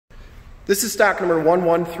This is stock number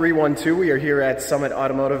 11312. We are here at Summit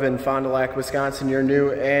Automotive in Fond du Lac, Wisconsin, your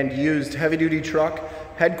new and used heavy-duty truck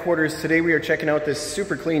headquarters. Today we are checking out this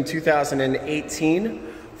super clean 2018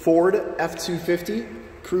 Ford F250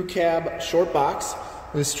 Crew Cab Shortbox.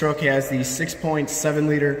 This truck has the 6.7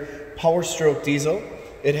 liter Powerstroke diesel.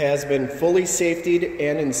 It has been fully safetied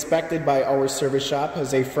and inspected by our service shop,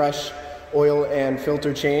 has a fresh oil and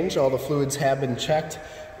filter change. All the fluids have been checked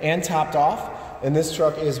and topped off. And this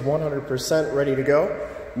truck is 100% ready to go.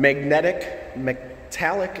 Magnetic,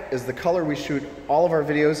 metallic is the color. We shoot all of our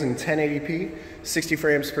videos in 1080p, 60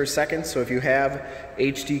 frames per second. So if you have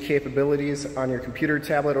HD capabilities on your computer,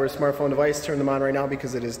 tablet, or smartphone device, turn them on right now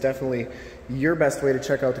because it is definitely your best way to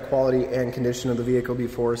check out the quality and condition of the vehicle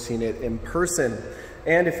before seeing it in person.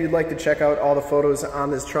 And if you'd like to check out all the photos on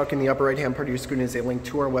this truck, in the upper right hand part of your screen is a link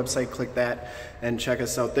to our website. Click that and check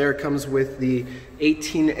us out there. It comes with the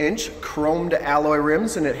 18-inch chromed alloy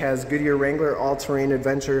rims, and it has Goodyear Wrangler all-terrain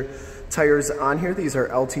adventure tires on here. These are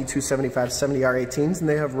LT 275/70 R18s, and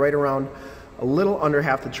they have right around a little under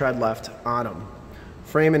half the tread left on them.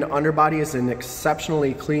 Frame and underbody is in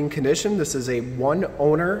exceptionally clean condition. This is a one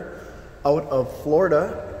owner out of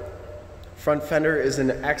Florida. Front fender is in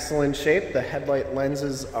excellent shape. The headlight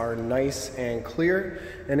lenses are nice and clear,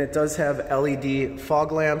 and it does have LED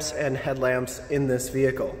fog lamps and headlamps in this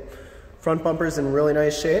vehicle. Front bumper is in really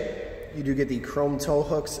nice shape. You do get the chrome tow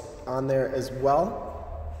hooks on there as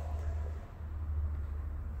well.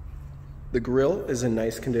 The grille is in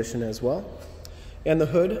nice condition as well. And the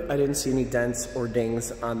hood, I didn't see any dents or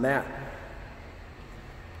dings on that.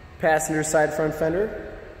 Passenger side front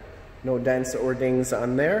fender, no dents or dings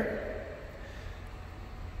on there.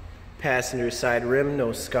 Passenger side rim,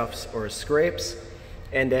 no scuffs or scrapes.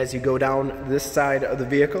 And as you go down this side of the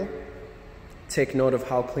vehicle, take note of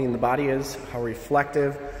how clean the body is, how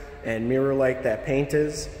reflective and mirror-like that paint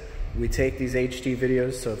is. We take these HD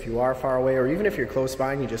videos, so if you are far away, or even if you're close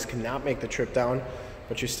by and you just cannot make the trip down,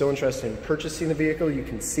 but you're still interested in purchasing the vehicle, you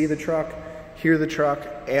can see the truck, hear the truck,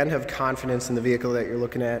 and have confidence in the vehicle that you're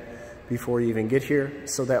looking at before you even get here,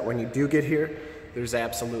 so that when you do get here, there's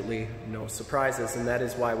absolutely no surprises. And that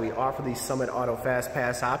is why we offer the Summit Auto Fast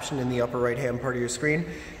Pass option in the upper right hand part of your screen.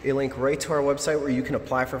 A link right to our website where you can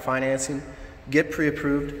apply for financing, get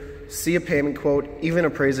pre-approved, see a payment quote, even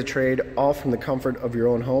appraise a trade, all from the comfort of your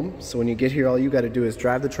own home. So when you get here, all you got to do is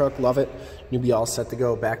drive the truck, love it, and you'll be all set to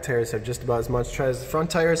go. Back tires have just about as much tread as the front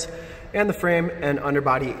tires, and the frame and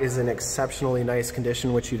underbody is in exceptionally nice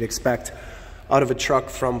condition, which you'd expect out of a truck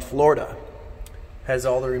from Florida. Has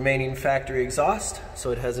all the remaining factory exhaust,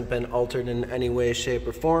 so it hasn't been altered in any way, shape,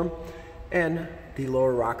 or form. And the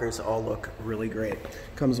lower rockers all look really great.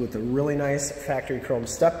 Comes with the really nice factory chrome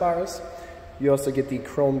step bars. You also get the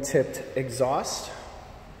chrome tipped exhaust.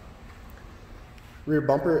 Rear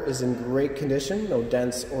bumper is in great condition, no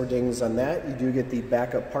dents or dings on that. You do get the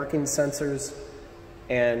backup parking sensors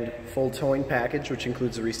and full towing package, which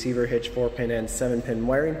includes a receiver, hitch, 4-pin and 7-pin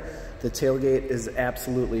wiring. The tailgate is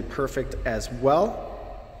absolutely perfect as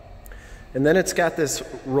well. And then it's got this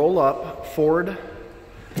roll-up Ford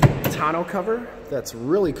tonneau cover that's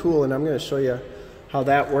really cool, and I'm going to show you how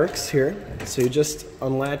that works here. So you just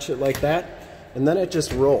unlatch it like that, and then it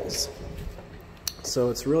just rolls. So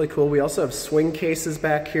it's really cool. We also have swing cases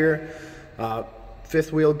back here,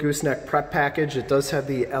 fifth wheel gooseneck prep package. It does have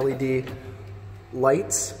the LED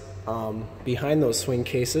lights behind those swing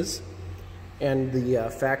cases, and the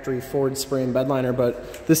factory Ford spray and bedliner.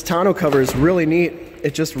 But this tonneau cover is really neat.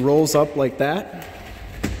 It just rolls up like that,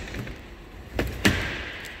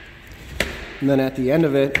 and then at the end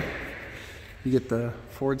of it you get the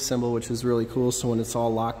Ford symbol, which is really cool. So when it's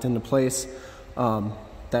all locked into place,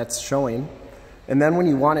 that's showing. And then when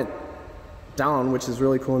you want it down, which is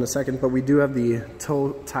really cool in a second, but we do have the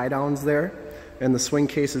toe tie downs there, and the swing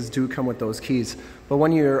cases do come with those keys. But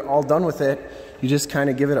when you're all done with it, you just kind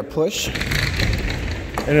of give it a push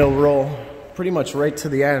and it'll roll pretty much right to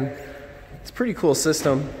the end. It's a pretty cool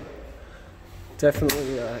system.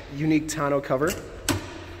 Definitely a unique tonneau cover.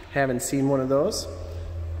 Haven't seen one of those.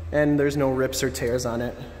 And there's no rips or tears on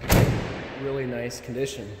it. Really nice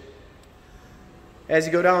condition. As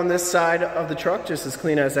you go down this side of the truck, just as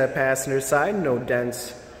clean as that passenger side, no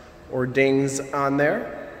dents or dings on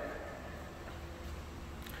there.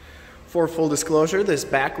 For full disclosure, this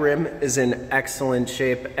back rim is in excellent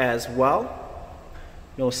shape as well.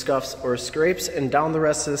 No scuffs or scrapes, and down the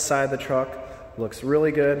rest of the side of the truck looks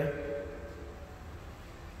really good.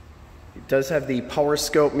 It does have the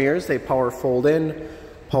Powerscope mirrors. They power fold in,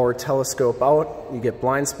 power telescope out. You get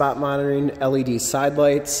blind spot monitoring, LED side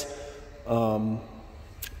lights,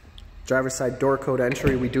 driver's side door code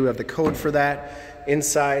entry. We do have the code for that.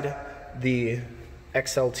 Inside, The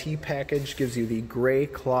XLT package gives you the gray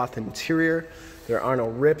cloth interior. There are no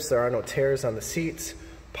rips, there are no tears on the seats.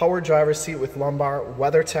 Power driver's seat with lumbar,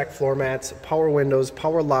 WeatherTech floor mats, power windows,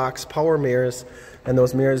 power locks, power mirrors, and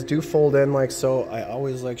those mirrors do fold in like so. I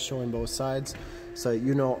always like showing both sides so that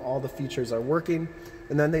you know all the features are working.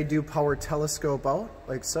 And then they do power telescope out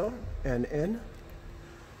like so and in. And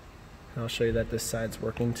I'll show you that this side's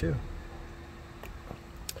working too.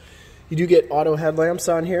 You do get auto headlamps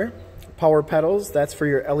on here. Power pedals, that's for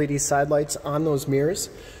your LED side lights on those mirrors.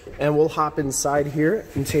 And we'll hop inside here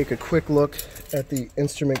and take a quick look at the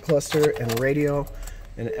instrument cluster and radio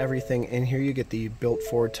and everything in here. You get the Built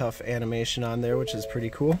Ford Tough animation on there, which is pretty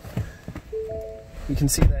cool. You can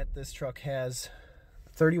see that this truck has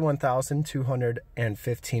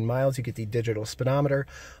 31,215 miles. You get the digital speedometer,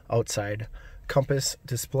 outside compass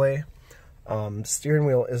display. Steering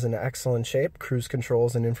wheel is in excellent shape. Cruise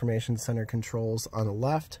controls and information center controls on the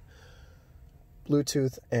left.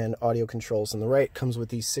 Bluetooth and audio controls on the right. Comes with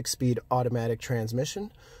the 6-speed automatic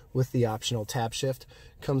transmission with the optional tap shift.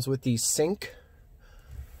 Comes with the sync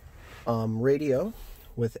radio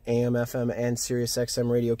with AM, FM, and Sirius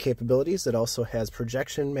XM radio capabilities. It also has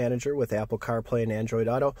projection manager with Apple CarPlay and Android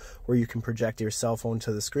Auto, where you can project your cell phone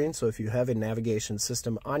to the screen. So if you have a navigation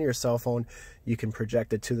system on your cell phone, you can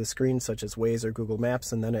project it to the screen, such as Waze or Google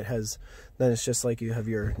Maps, and then it's just like you have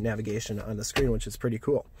your navigation on the screen, which is pretty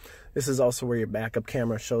cool. This is also where your backup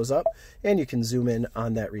camera shows up, and you can zoom in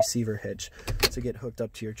on that receiver hitch to get hooked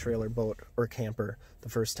up to your trailer, boat, or camper the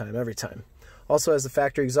first time, every time. Also has the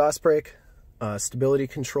factory exhaust brake, stability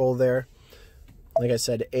control there. Like I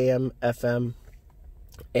said, AM, FM,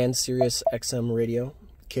 and Sirius XM radio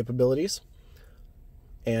capabilities.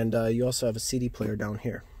 And you also have a CD player down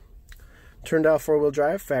here. Turned off 4-wheel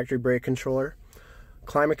drive, factory brake controller,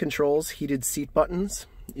 climate controls, heated seat buttons.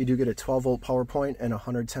 You do get a 12-volt power point and a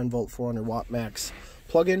 110-volt 400-watt max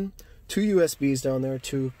plug-in. 2 USBs down there,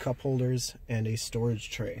 2 cup holders, and a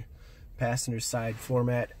storage tray. Passenger side floor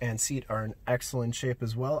mat and seat are in excellent shape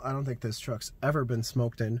as well. I don't think this truck's ever been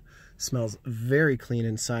smoked in. Smells very clean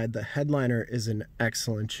inside. The headliner is in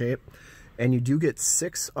excellent shape. And you do get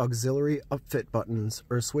 6 auxiliary upfit buttons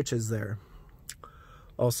or switches there.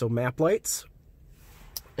 Also map lights.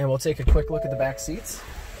 And we'll take a quick look at the back seats,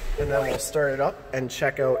 and then we'll start it up and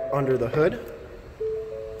check out under the hood.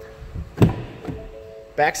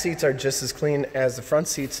 Back seats are just as clean as the front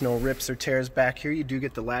seats, no rips or tears back here. You do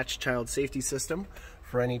get the Latch child safety system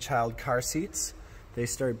for any child car seats. They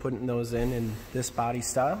started putting those in this body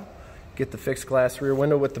style. Get the fixed glass rear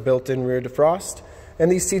window with the built-in rear defrost.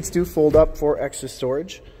 And these seats do fold up for extra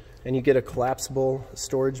storage. And you get a collapsible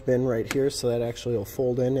storage bin right here, so that actually will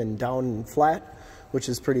fold in and down and flat, which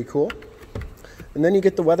is pretty cool. And then you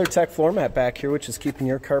get the WeatherTech floor mat back here, which is keeping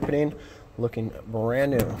your carpeting looking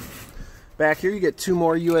brand new. Back here you get 2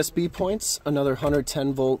 more USB points, another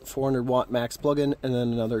 110-volt 400-watt max plug-in, and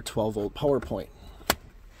then another 12-volt power point.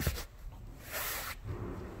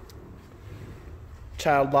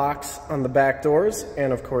 Child locks on the back doors,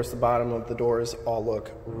 and of course the bottom of the doors all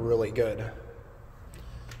look really good.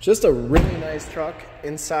 Just a really nice truck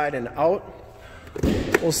inside and out.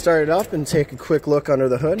 We'll start it up and take a quick look under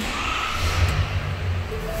the hood.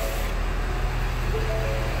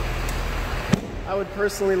 I would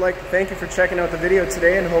personally like to thank you for checking out the video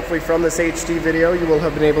today, and hopefully from this HD video you will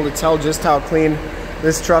have been able to tell just how clean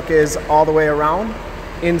this truck is all the way around,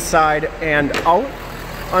 inside and out.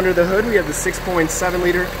 Under the hood we have the 6.7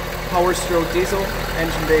 liter Powerstroke diesel.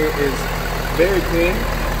 Engine bay is very clean,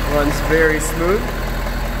 runs very smooth.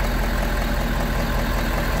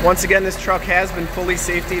 Once again, this truck has been fully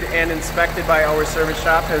safetied and inspected by our service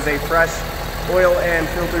shop, has a fresh oil and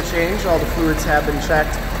filter change. All the fluids have been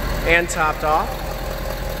checked and topped off,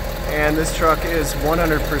 and this truck is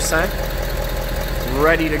 100%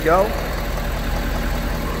 ready to go.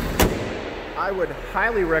 I would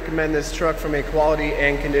highly recommend this truck from a quality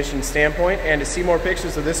and condition standpoint, and to see more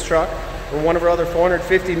pictures of this truck or one of our other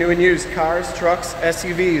 450 new and used cars, trucks,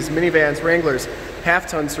 SUVs, minivans, Wranglers, half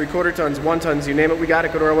tons, 3/4 tons, 1 tons, you name it, we got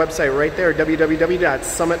it. Go to our website right there,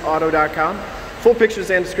 www.summitauto.com. Full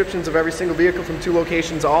pictures and descriptions of every single vehicle from 2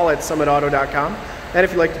 locations, all at summitauto.com. And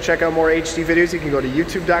if you'd like to check out more HD videos, you can go to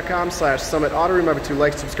youtube.com/summitauto. Remember to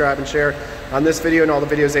like, subscribe, and share on this video and all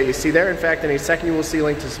the videos that you see there. In fact, in a second you will see a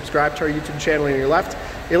link to subscribe to our YouTube channel on your left,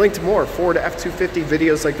 a link to more FORD F250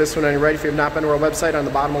 videos like this one on your right. If you have not been to our website, on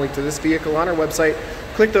the bottom a link to this vehicle on our website.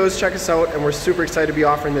 Click those, check us out, and we're super excited to be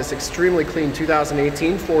offering this extremely clean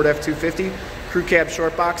 2018 FORD F250 Crew Cab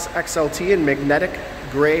Shortbox XLT in magnetic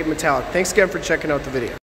gray metallic. Thanks again for checking out the video.